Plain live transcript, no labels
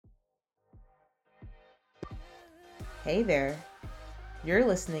Hey there, you're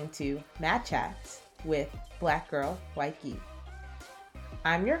listening to Mad Chats with Black Girl, White Geek.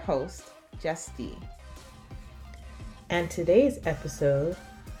 I'm your host, Jess D. And today's episode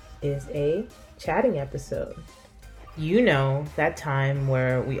is a chatting episode. You know, that time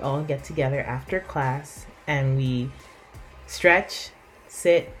where we all get together after class and we stretch,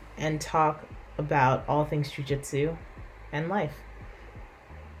 sit, and talk about all things jiu-jitsu and life.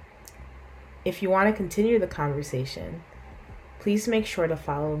 If you want to continue the conversation, please make sure to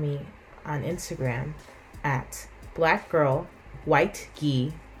follow me on Instagram at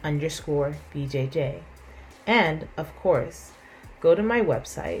blackgirlwhitegi_BJJ. And, of course, go to my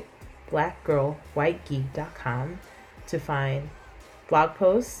website, blackgirlwhitegi.com, to find blog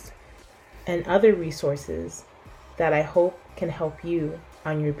posts and other resources that I hope can help you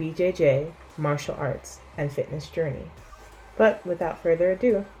on your BJJ, martial arts, and fitness journey. But without further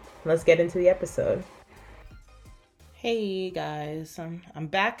ado, let's get into the episode. Hey guys, I'm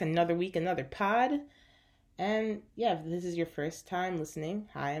back, another week, another pod. And yeah, if this is your first time listening,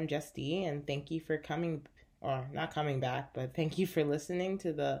 hi, I'm Jess D, and thank you for coming, or not coming back, but thank you for listening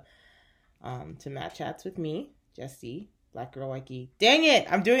to the to Matt Chats with me, Jess D, Black Girl White Geek. Dang it,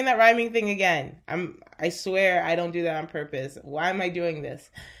 I'm doing that rhyming thing again. I swear I don't do that on purpose. Why am I doing this?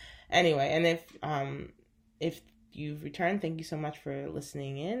 Anyway, and if you've returned, thank you so much for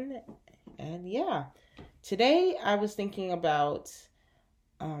listening in. And yeah, today I was thinking about,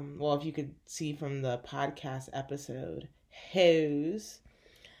 if you could see from the podcast episode, Heauxs,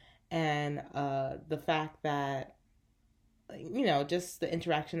 and the fact that, you know, just the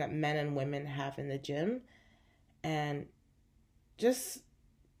interaction that men and women have in the gym, and just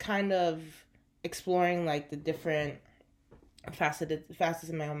kind of exploring like the different facets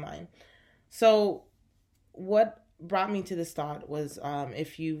in my own mind. So what brought me to this thought was,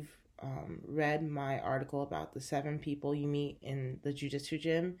 if you've read my article about the 7 people you meet in the jiu-jitsu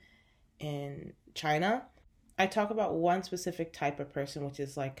gym in China, I talk about one specific type of person, which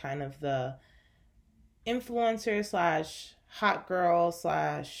is like kind of the influencer slash hot girl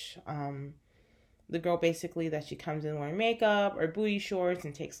slash the girl basically that she comes in wearing makeup or booty shorts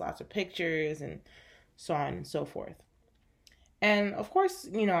and takes lots of pictures and so on and so forth. And of course,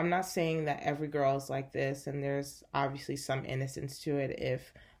 you know, I'm not saying that every girl is like this, and there's obviously some innocence to it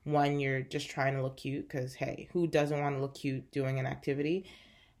if, one, you're just trying to look cute, because, hey, who doesn't want to look cute doing an activity?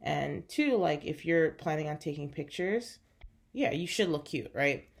 And 2, like, if you're planning on taking pictures, yeah, you should look cute,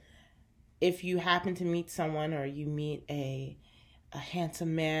 right? If you happen to meet someone, or you meet a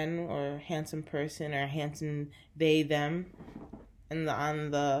handsome man or handsome person or handsome they, them in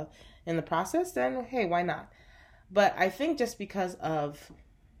the process, then, hey, why not? But I think just because of,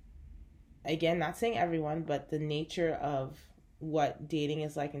 again, not saying everyone, but the nature of what dating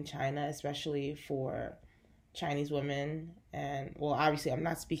is like in China, especially for Chinese women, and, well, obviously I'm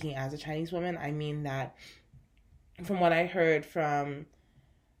not speaking as a Chinese woman. I mean that from what I heard from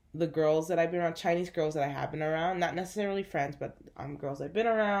the girls that I've been around, Chinese girls that I have been around, not necessarily friends, but girls I've been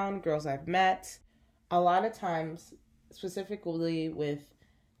around, girls I've met, a lot of times, specifically with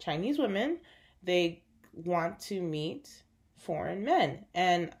Chinese women, they want to meet foreign men.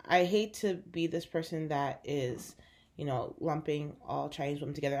 And I hate to be this person that is, you know, lumping all Chinese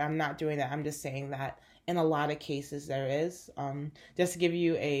women together. I'm not doing that. I'm just saying that in a lot of cases there is. Just to give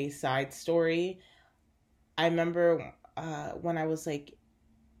you a side story, I remember when I was like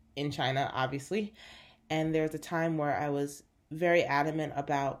in China, obviously, and there was a time where I was very adamant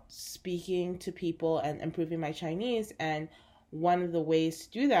about speaking to people and improving my Chinese, and one of the ways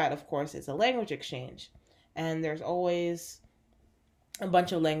to do that, of course, is a language exchange. And there's always a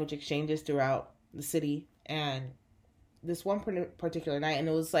bunch of language exchanges throughout the city. And this one particular night, and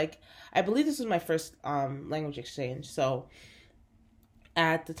it was like, I believe this was my first language exchange. So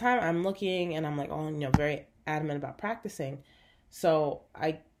at the time, I'm looking and I'm like, oh, you know, very adamant about practicing. So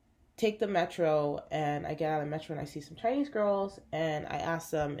I take the metro, and I get out of the metro and I see some Chinese girls, and I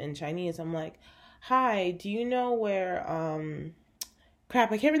ask them in Chinese, I'm like, hi, do you know where,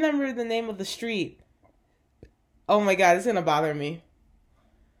 crap, I can't remember the name of the street. Oh my God, it's going to bother me.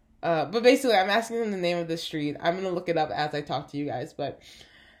 But basically, I'm asking them the name of the street. I'm going to look it up as I talk to you guys.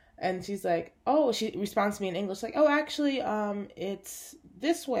 And she's like, oh, she responds to me in English, like, oh, actually, it's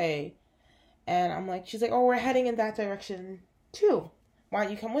this way. And I'm like, she's like, oh, we're heading in that direction too. Why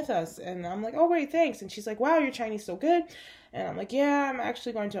don't you come with us? And I'm like, oh, great, thanks. And she's like, wow, your Chinese so good. And I'm like, yeah, I'm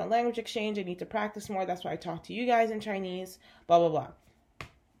actually going to a language exchange. I need to practice more. That's why I talk to you guys in Chinese, blah, blah, blah.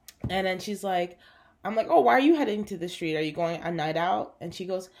 And then she's like, I'm like, oh, why are you heading to the street? Are you going a night out? And she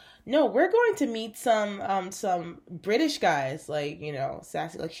goes, no, we're going to meet some British guys, like, you know,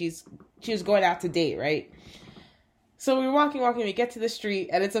 sassy, like she was going out to date, right? So we're walking, we get to the street,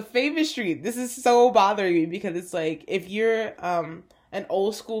 and it's a famous street. This is so bothering me because it's like, if you're an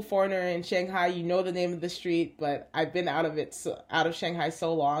old school foreigner in Shanghai, you know the name of the street, but I've been out of Shanghai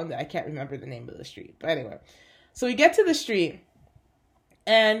so long that I can't remember the name of the street. But anyway, so we get to the street,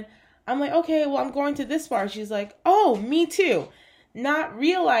 and I'm like, okay, well, I'm going to this bar. She's like, oh, me too. Not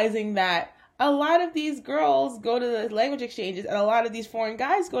realizing that a lot of these girls go to the language exchanges, and a lot of these foreign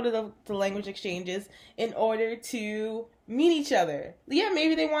guys go to the language exchanges in order to meet each other. Yeah,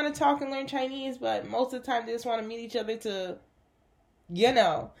 maybe they want to talk and learn Chinese, but most of the time they just want to meet each other to, you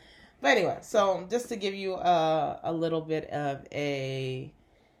know. But anyway, so just to give you a little bit of a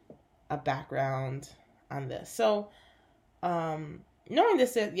background on this. So, knowing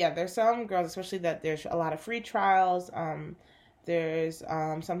this, there's some girls, especially that there's a lot of free trials. There's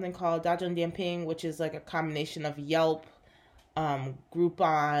something called Dajun Dianping, which is like a combination of Yelp,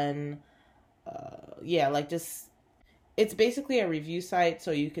 Groupon, it's basically a review site, so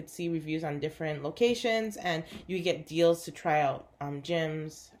you could see reviews on different locations, and you get deals to try out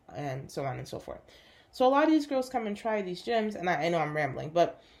gyms, and so on and so forth. So a lot of these girls come and try these gyms, and I know I'm rambling,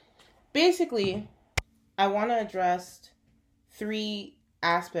 but basically, I want to address 3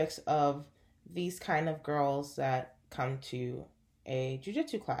 aspects of these kind of girls that come to a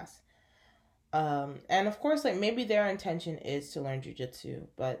jiu-jitsu class. And of course, like, maybe their intention is to learn jiu-jitsu,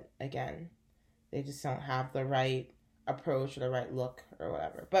 but again, they just don't have the right approach or the right look or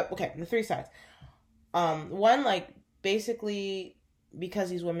whatever. But okay, the 3 sides. One, like, basically, because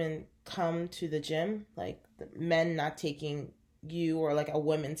these women come to the gym, like, the men not taking you or like a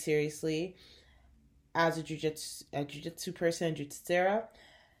woman seriously as a jiu-jitsu person, jiu-jitsera.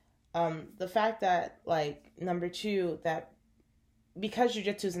 The fact that, like, number 2, that because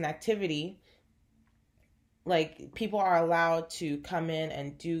jiu-jitsu is an activity, like, people are allowed to come in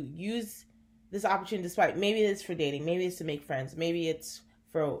and use this opportunity, despite maybe it's for dating, maybe it's to make friends, maybe it's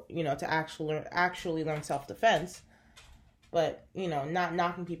for, to actually learn self-defense, but, not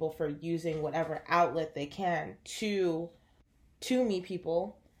knocking people for using whatever outlet they can to meet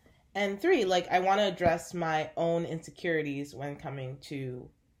people. And 3, like, I want to address my own insecurities when coming to,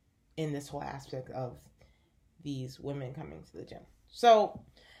 in this whole aspect of these women coming to the gym. So,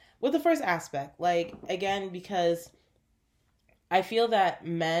 with the first aspect, like, again, because I feel that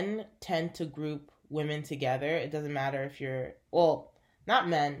men tend to group women together. It doesn't matter if you're, well, not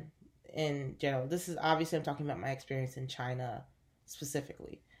men in general. This is, obviously, I'm talking about my experience in China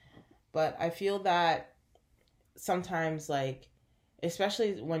specifically. But I feel that sometimes, like,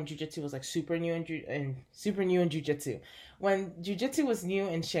 especially when jiu-jitsu was like super new in jiu-jitsu. When jiu-jitsu was new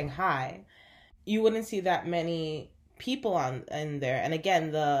in Shanghai, you wouldn't see that many people in there. And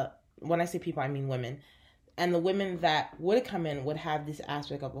again, when I say people, I mean women. And the women that would come in would have this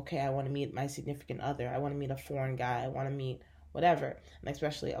aspect of, okay, I want to meet my significant other. I want to meet a foreign guy. I want to meet whatever. And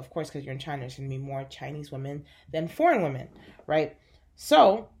especially, of course, because you're in China, there's going to be more Chinese women than foreign women, right?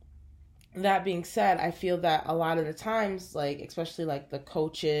 So, that being said, I feel that a lot of the times, like, especially like the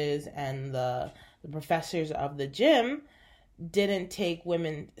coaches and the professors of the gym didn't take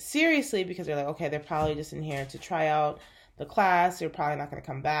women seriously because they're like, okay, they're probably just in here to try out the class. They're probably not going to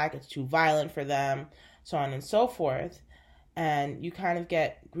come back. It's too violent for them, so on and so forth. And you kind of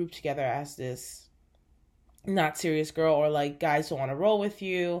get grouped together as this not serious girl, or like guys don't want to roll with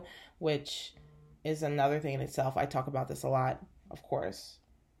you, which is another thing in itself. I talk about this a lot, of course.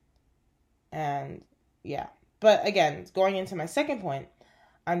 And yeah, but again, going into my second point,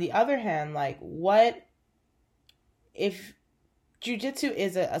 on the other hand, like, what if jiu-jitsu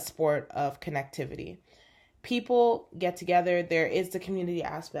is a sport of connectivity? People get together. There is the community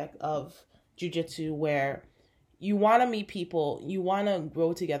aspect of jiu-jitsu where you want to meet people, you want to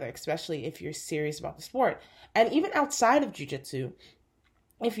grow together, especially if you're serious about the sport. And even outside of jiu-jitsu,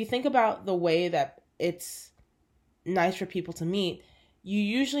 if you think about the way that it's nice for people to meet, you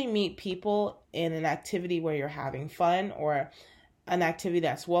usually meet people in an activity where you're having fun, or an activity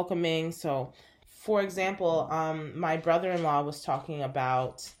that's welcoming. So, for example, my brother-in-law was talking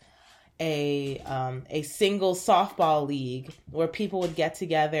about a single softball league where people would get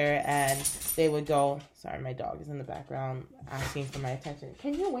together and they would go. Sorry, my dog is in the background asking for my attention.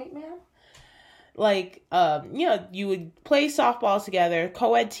 Can you wait, ma'am? Like, you would play softballs together,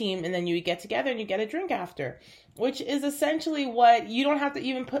 co-ed team, and then you would get together and you get a drink after, which is essentially what, you don't have to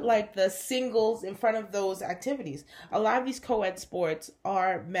even put like the singles in front of those activities. A lot of these co-ed sports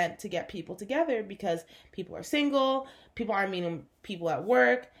are meant to get people together because people are single, people aren't meeting people at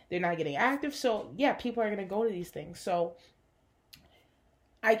work, they're not getting active. So yeah, people are going to go to these things. So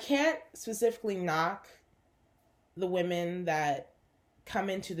I can't specifically knock the women that come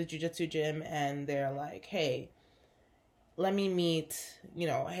into the jiu-jitsu gym and they're like, hey, let me meet,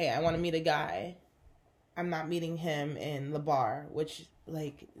 hey, I want to meet a guy. I'm not meeting him in the bar, which,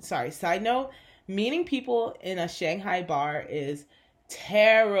 like, sorry, side note, meeting people in a Shanghai bar is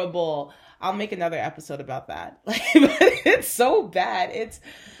terrible. I'll make another episode about that. Like, it's so bad.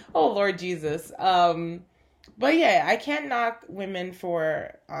 Oh Lord Jesus. But yeah, I can't knock women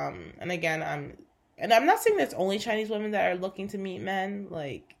for, and again, I'm not saying there's only Chinese women that are looking to meet men,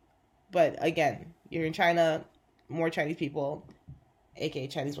 like, but again, you're in China, more Chinese people, aka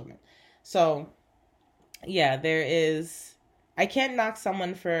Chinese women. So yeah, I can't knock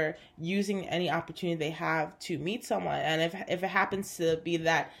someone for using any opportunity they have to meet someone. And if it happens to be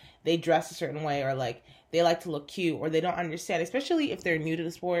that they dress a certain way, or like they like to look cute, or they don't understand, especially if they're new to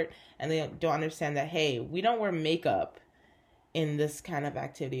the sport and they don't understand that, hey, we don't wear makeup in this kind of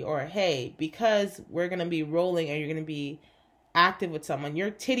activity, or hey, because we're going to be rolling and you're going to be active with someone, your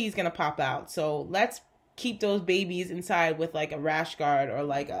titty's going to pop out. So let's keep those babies inside with like a rash guard or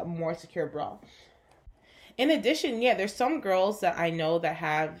like a more secure bra. In addition, yeah, there's some girls that I know that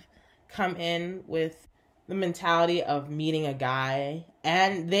have come in with the mentality of meeting a guy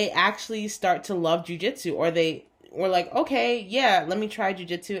and they actually start to love jujitsu, or they were like, okay, yeah, let me try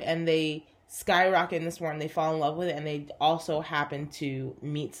jujitsu, and they skyrocket in the sport and they fall in love with it, and they also happen to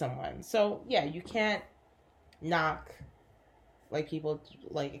meet someone. So yeah, you can't knock like people,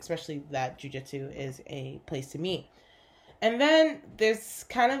 like, especially that jujitsu is a place to meet. And then there's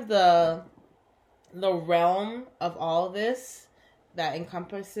kind of the realm of all of this that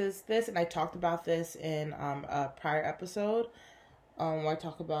encompasses this, and I talked about this in a prior episode where I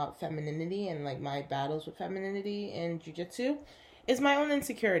talk about femininity and like my battles with femininity in jiu-jitsu, is my own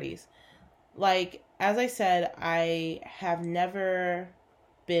insecurities. Like, as I said, I have never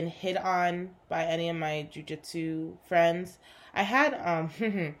been hit on by any of my jiu-jitsu friends. I had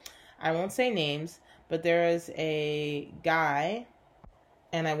I won't say names, but there is a guy,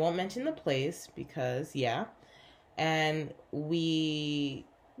 and I won't mention the place because, yeah. And we,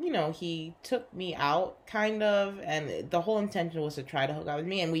 he took me out, kind of, and the whole intention was to try to hook up with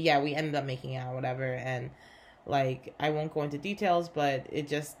me. And we ended up making out, whatever. And, like, I won't go into details, but it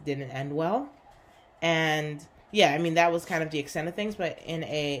just didn't end well. And, yeah, I mean, that was kind of the extent of things. But in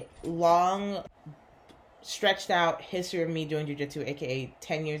a long, stretched out history of me doing jiu-jitsu, aka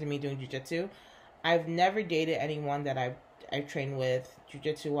 10 years of me doing jiu-jitsu, I've never dated anyone that I've trained with,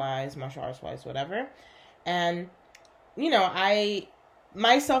 jiu-jitsu wise, martial arts wise, whatever. And,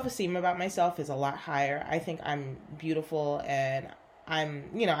 my self-esteem about myself is a lot higher. I think I'm beautiful, and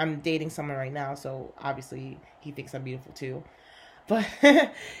I'm dating someone right now, so obviously he thinks I'm beautiful too. But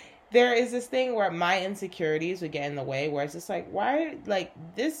there is this thing where my insecurities would get in the way, where it's just like, why, like,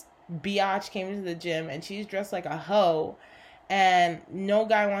 this biatch came into the gym and she's dressed like a hoe, and no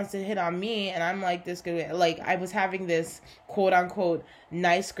guy wants to hit on me, and I'm like this good. Like, I was having this quote unquote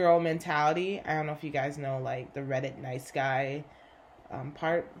nice girl mentality. I don't know if you guys know, like, the Reddit nice guy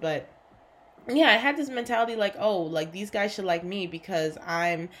part, but yeah, I had this mentality like, oh, like, these guys should like me because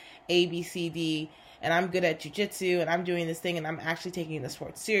I'm ABCD and I'm good at jiu-jitsu and I'm doing this thing and I'm actually taking the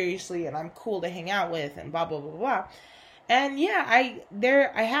sport seriously and I'm cool to hang out with and blah blah blah blah. And yeah,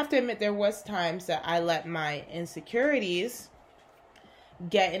 I have to admit there was times that I let my insecurities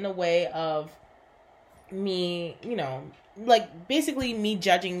get in the way of me, like, basically me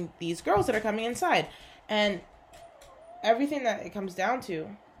judging these girls that are coming inside. And everything that it comes down to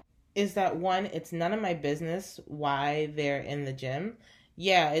is that, one, it's none of my business why they're in the gym.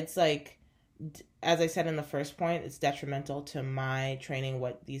 Yeah, it's like, as I said in the first point, it's detrimental to my training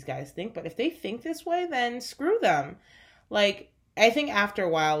what these guys think. But if they think this way, then screw them. Like, I think after a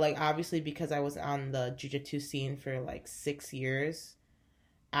while, like, obviously because I was on the jiu-jitsu scene for like 6 years,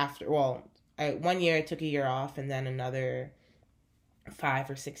 1 year I took a year off, and then another 5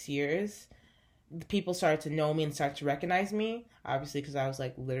 or 6 years, people started to know me and start to recognize me, obviously because I was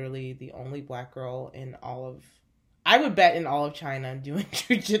like literally the only black girl in I would bet in all of China doing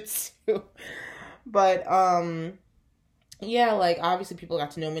jiu-jitsu. But yeah, like, obviously people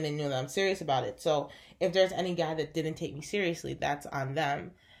got to know me and they knew that I'm serious about it. So if there's any guy that didn't take me seriously, that's on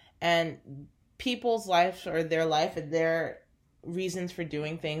them. And people's lives or their life and their reasons for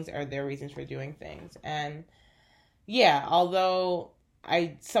doing things are their reasons for doing things. And yeah, although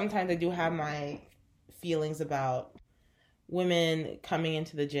sometimes I do have my feelings about women coming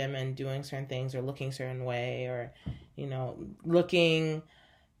into the gym and doing certain things or looking a certain way, or, looking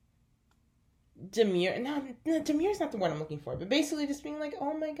demure. No, demure is not the word I'm looking for, but basically just being like,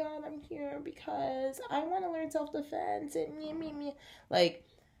 oh my God, I'm here because I want to learn self-defense and me. Like,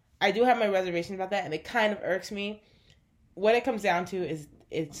 I do have my reservations about that, and it kind of irks me. What it comes down to is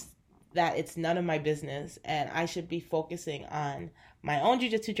it's that it's none of my business and I should be focusing on my own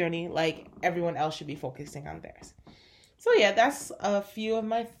jiu-jitsu journey like everyone else should be focusing on theirs. So yeah, that's a few of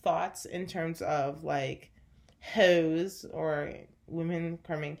my thoughts in terms of like Heauxs or women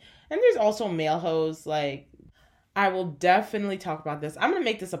coming. And there's also male Heauxs. Like, I will definitely talk about this. I'm going to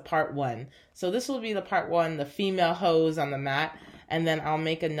make this a part 1. So this will be the part 1, the female Heauxs on the mat. And then I'll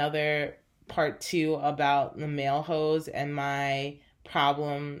make another part 2 about the male Heauxs and my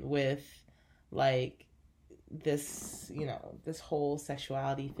problem with like this, you know, this whole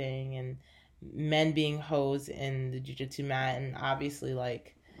sexuality thing and men being Heauxs in the jiu-jitsu mat. And obviously,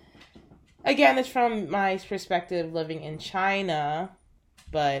 like, again, it's from my perspective living in China,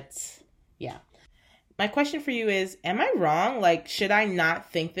 but yeah. My question for you is, am I wrong? Like, should I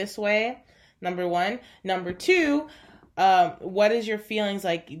not think this way? Number 1. Number 2, what is your feelings?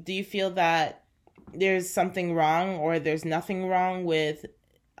 Like, do you feel that there's something wrong or there's nothing wrong with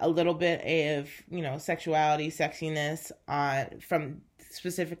a little bit of, you know, sexuality, sexiness from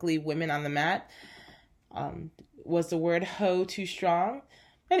specifically women on the mat? Was the word hoe too strong?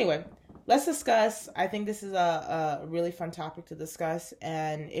 Anyway, let's discuss. I think this is a really fun topic to discuss.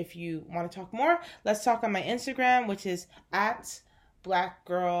 And if you want to talk more, let's talk on my Instagram, which is at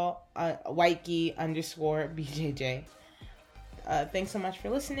blackgirlwhitegi_BJJ. Thanks so much for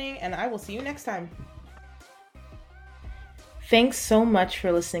listening, and I will see you next time. Thanks so much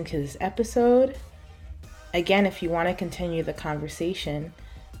for listening to this episode. Again, if you want to continue the conversation,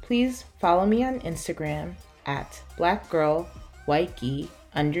 please follow me on Instagram at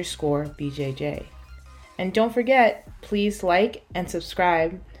blackgirlwhitegi_BJJ. And don't forget, please like and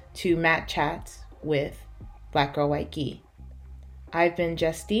subscribe to Matt Chats with Black Girl White Gi. I've been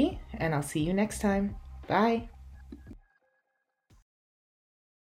Jess D, and I'll see you next time. Bye.